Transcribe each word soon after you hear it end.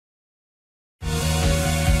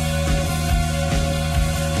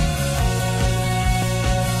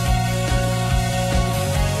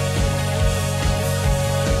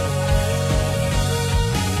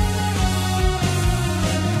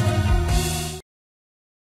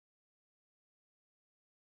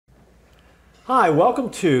Hi,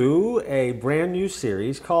 welcome to a brand new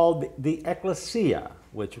series called the Ekklesia,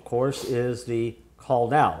 which of course is the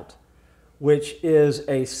Called Out, which is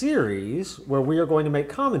a series where we are going to make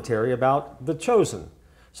commentary about the chosen.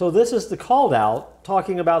 So this is the Called Out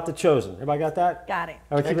talking about the chosen. Everybody got that? Got it.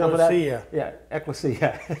 Are we keeping up with that? Ekklesia. Yeah,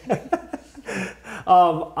 Ekklesia.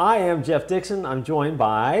 I am Jeff Dixon. I'm joined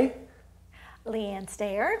by Leanne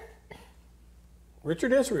Stair.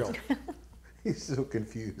 Richard Israel. He's so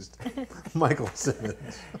confused. Michael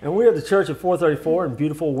Simmons. And we are the church at 434 in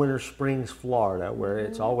beautiful Winter Springs, Florida, where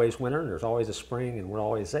it's always winter and there's always a spring and we're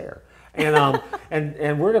always there. And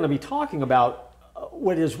and we're going to be talking about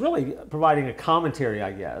what is really providing a commentary,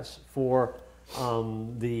 I guess, for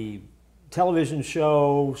the television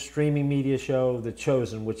show, streaming media show, The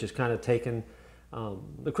Chosen, which has kind of taken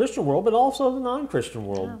the Christian world, but also the non-Christian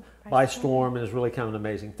world by storm, and is really kind of an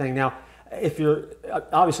amazing thing. Now, if you're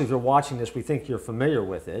watching this, we think you're familiar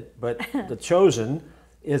with it, but The Chosen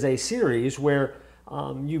is a series where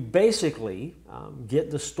you basically get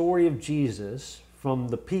the story of Jesus from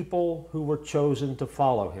the people who were chosen to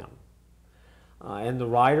follow him. And the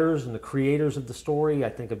writers and the creators of the story, I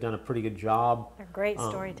think, have done a pretty good job. They're great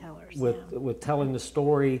storytellers. With telling the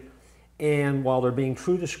story. And while they're being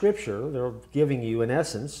true to Scripture, they're giving you, in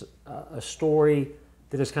essence, a story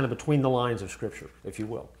that is kind of between the lines of Scripture, if you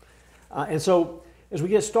will. And so, as we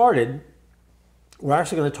get started, we're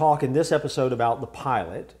actually going to talk in this episode about the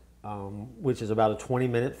pilot, which is about a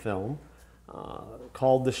 20-minute film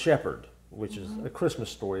called The Shepherd, which is a Christmas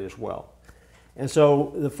story as well. And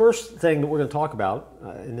so, the first thing that we're going to talk about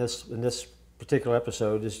in this particular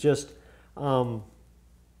episode is just one.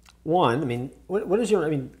 I mean, what is your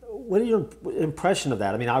impression of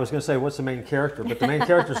that? I mean, I was going to say what's the main character, but the main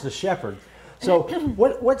character is the shepherd. So,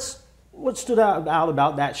 what stood out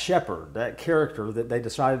about that shepherd, that character that they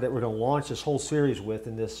decided that we're going to launch this whole series with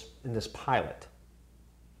in this pilot?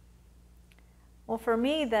 Well, for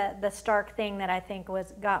me, the stark thing that I think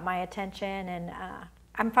got my attention, and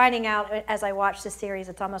I'm finding out as I watch the series,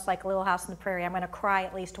 it's almost like Little House on the Prairie. I'm going to cry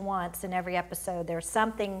at least once in every episode. There's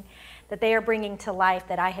something that they are bringing to life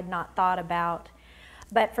that I had not thought about.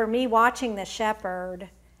 But for me, watching the shepherd,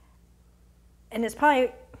 and it's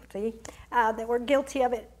probably that we're guilty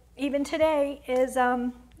of it even today, is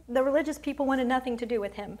the religious people wanted nothing to do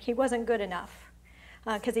with him. He wasn't good enough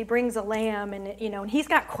because he brings a lamb, and and he's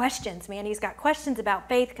got questions, man. He's got questions about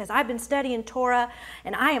faith because I've been studying Torah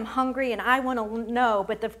and I am hungry and I want to know.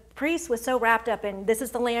 But the priest was so wrapped up in, this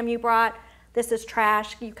is the lamb you brought, this is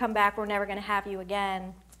trash, you come back, we're never going to have you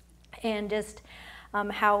again. And just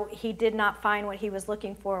how he did not find what he was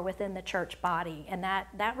looking for within the church body. And that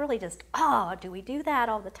really just, do we do that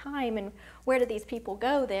all the time? And where do these people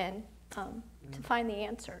go then to find the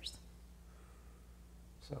answers?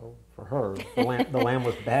 So for her, the lamb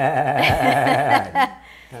was bad.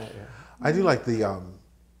 I do like the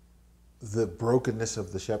brokenness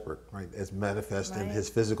of the shepherd, right, as manifest in his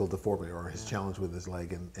physical deformity or his challenge with his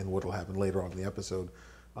leg, and what will happen later on in the episode,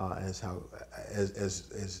 as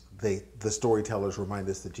the storytellers remind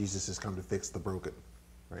us that Jesus has come to fix the broken,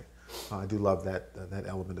 right? I do love that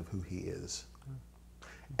element of who he is,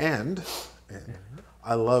 and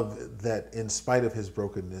I love that in spite of his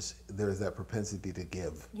brokenness, there is that propensity to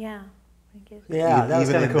give. Yeah. Yeah, that was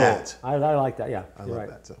kind of cool. That. I like that. Yeah, I love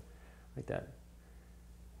that. So, like that.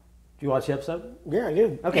 Do you watch the episode? Yeah, I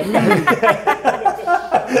did. Okay. He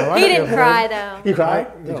didn't cry though. You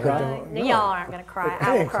cried? No, Did you cry? No. Y'all aren't going to cry. I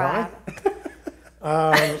I will didn't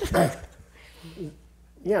cry.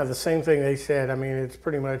 Yeah, the same thing they said. I mean, it's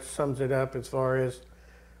pretty much sums it up as far as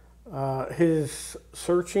his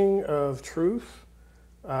searching of truth,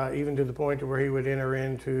 even to the point to where he would enter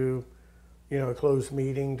into, a closed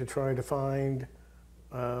meeting to try to find,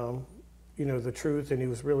 the truth, and he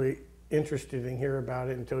was really interested in hear about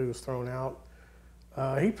it until he was thrown out.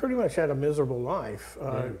 He pretty much had a miserable life,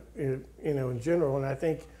 in general, and I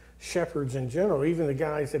think shepherds in general, even the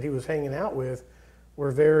guys that he was hanging out with,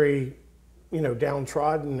 were very,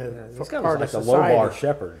 downtrodden This guy part was of like a society. low-bar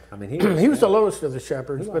shepherd. I mean, He was the lowest of the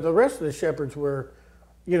shepherds, but the rest of the shepherds were,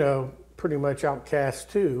 pretty much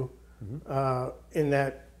outcast too, in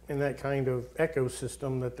that kind of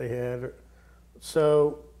ecosystem that they had.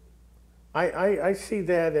 So I see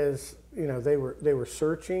that as, they were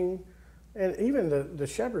searching, and even the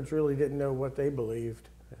shepherds really didn't know what they believed.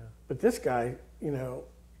 Yeah. But this guy,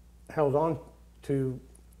 held on to,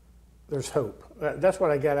 there's hope. That's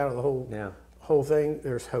what I got out of the whole thing.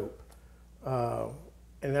 There's hope,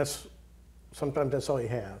 and sometimes that's all you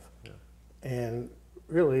have. Yeah. And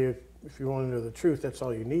really, if you want to know the truth, that's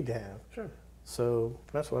all you need to have. Sure. So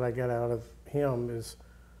that's what I got out of him, is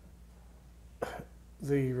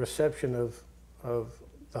the reception of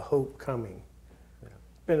the hope coming.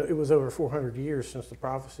 It was over 400 years since the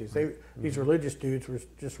prophecies. These religious dudes were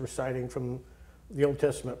just reciting from the Old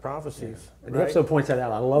Testament prophecies. Yeah. And the episode points that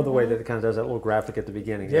out. I love the way that it kind of does that little graphic at the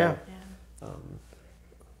beginning. Yeah.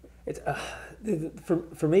 It's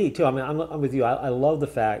for me too. I mean, I'm with you. I love the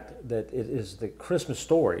fact that it is the Christmas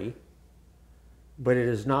story, but it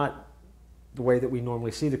is not the way that we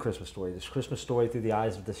normally see the Christmas story. This Christmas story through the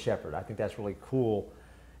eyes of the shepherd. I think that's really cool.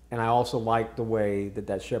 And I also like the way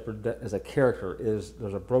that shepherd as a character is,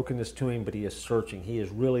 there's a brokenness to him, but he is searching. He is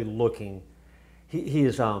really looking.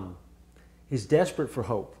 He's desperate for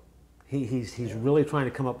hope. He's really trying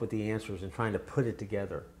to come up with the answers and trying to put it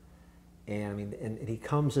together. And I mean, and he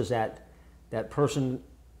comes as that person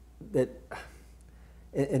that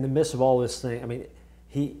in the midst of all this thing, I mean,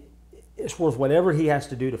 it's worth whatever he has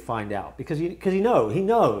to do to find out, because he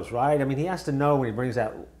knows, right? I mean, he has to know when he brings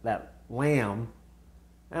that lamb.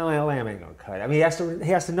 Well, that lamb ain't gonna cut it. I mean,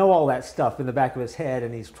 he has to know all that stuff in the back of his head,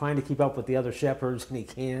 and he's trying to keep up with the other shepherds, and he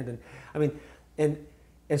can't. And I mean,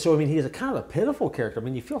 and so I mean, he's a kind of a pitiful character. I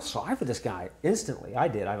mean, you feel sorry for this guy instantly. I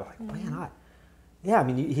did. I was like, man, I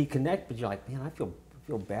mean, he connects, but you're like, man, I feel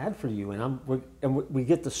bad for you. And we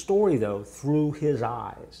get the story though through his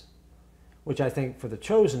eyes, which I think for The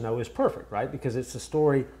Chosen though is perfect, right? Because it's a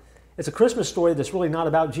story, it's a Christmas story that's really not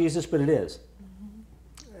about Jesus, but it is.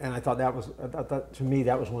 And I thought to me,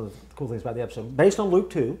 that was one of the cool things about the episode. Based on Luke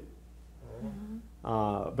 2,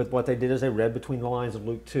 but what they did is they read between the lines of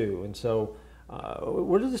Luke 2. And so,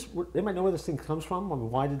 they might know where this thing comes from? I mean,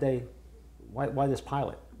 why this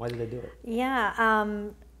pilot? Why did they do it? Yeah,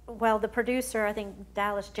 well, the producer, I think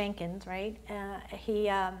Dallas Jenkins, right?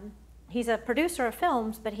 He's a producer of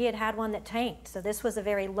films, but he had one that tanked. So this was a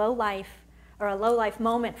very low life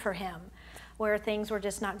moment for him, where things were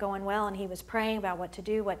just not going well, and he was praying about what to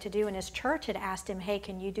do, and his church had asked him, hey,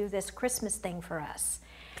 can you do this Christmas thing for us?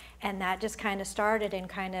 And that just kind of started and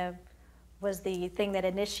kind of was the thing that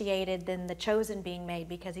initiated then The Chosen being made,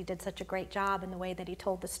 because he did such a great job in the way that he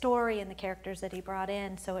told the story and the characters that he brought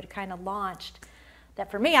in. So it kind of launched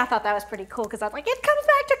that. For me, I thought that was pretty cool, because I was like, it comes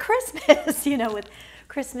back to Christmas, with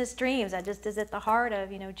Christmas dreams. That just is at the heart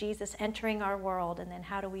of, Jesus entering our world, and then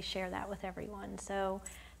how do we share that with everyone? So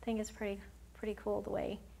I think it's pretty cool the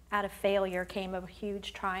way out of failure came a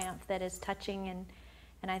huge triumph that is touching and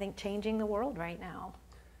I think changing the world right now.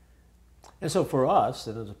 And so for us,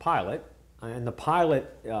 and as a pilot, and the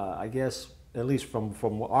pilot, I guess, at least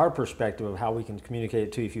from our perspective of how we can communicate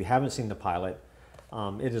it to you, if you haven't seen the pilot,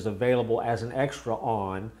 it is available as an extra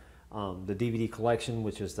on the DVD collection,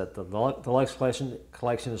 which is that the deluxe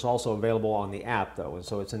collection is also available on the app though, and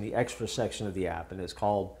so it's in the extra section of the app, and it's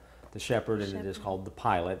called The Shepherd, and it is called The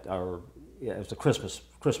Pilot, or it's a Christmas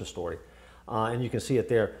story, and you can see it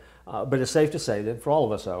there. But it's safe to say that for all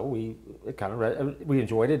of us, though, we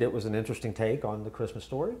enjoyed it. It was an interesting take on the Christmas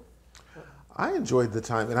story. I enjoyed the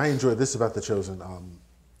time, and I enjoyed this about The Chosen.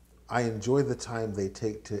 I enjoy the time they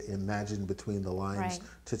take to imagine between the lines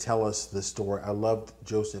to tell us the story. I loved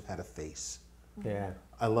Joseph had a face. Yeah.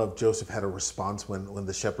 I love Joseph had a response when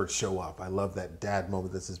the shepherds show up. I love that dad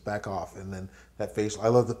moment that says back off, and then that face. I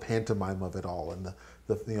love the pantomime of it all, and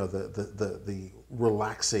the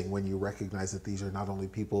relaxing when you recognize that these are not only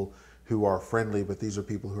people who are friendly, but these are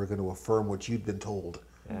people who are going to affirm what you'd been told,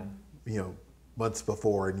 months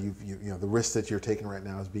before, and the risk that you're taking right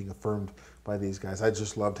now is being affirmed by these guys. I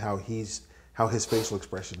just loved how his facial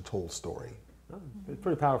expression told story.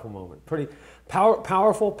 Pretty powerful moment. Pretty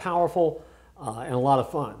powerful. And a lot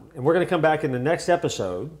of fun. And we're going to come back in the next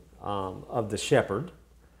episode of The Shepherd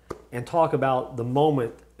and talk about the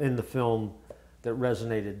moment in the film that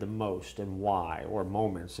resonated the most and why, or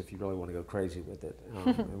moments if you really want to go crazy with it,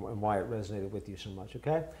 and why it resonated with you so much,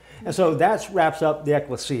 okay? And so that wraps up the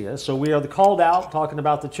Ekklesia. So we are the called out talking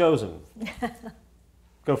about The Chosen.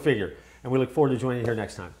 Go figure. And we look forward to joining you here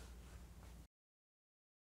next time.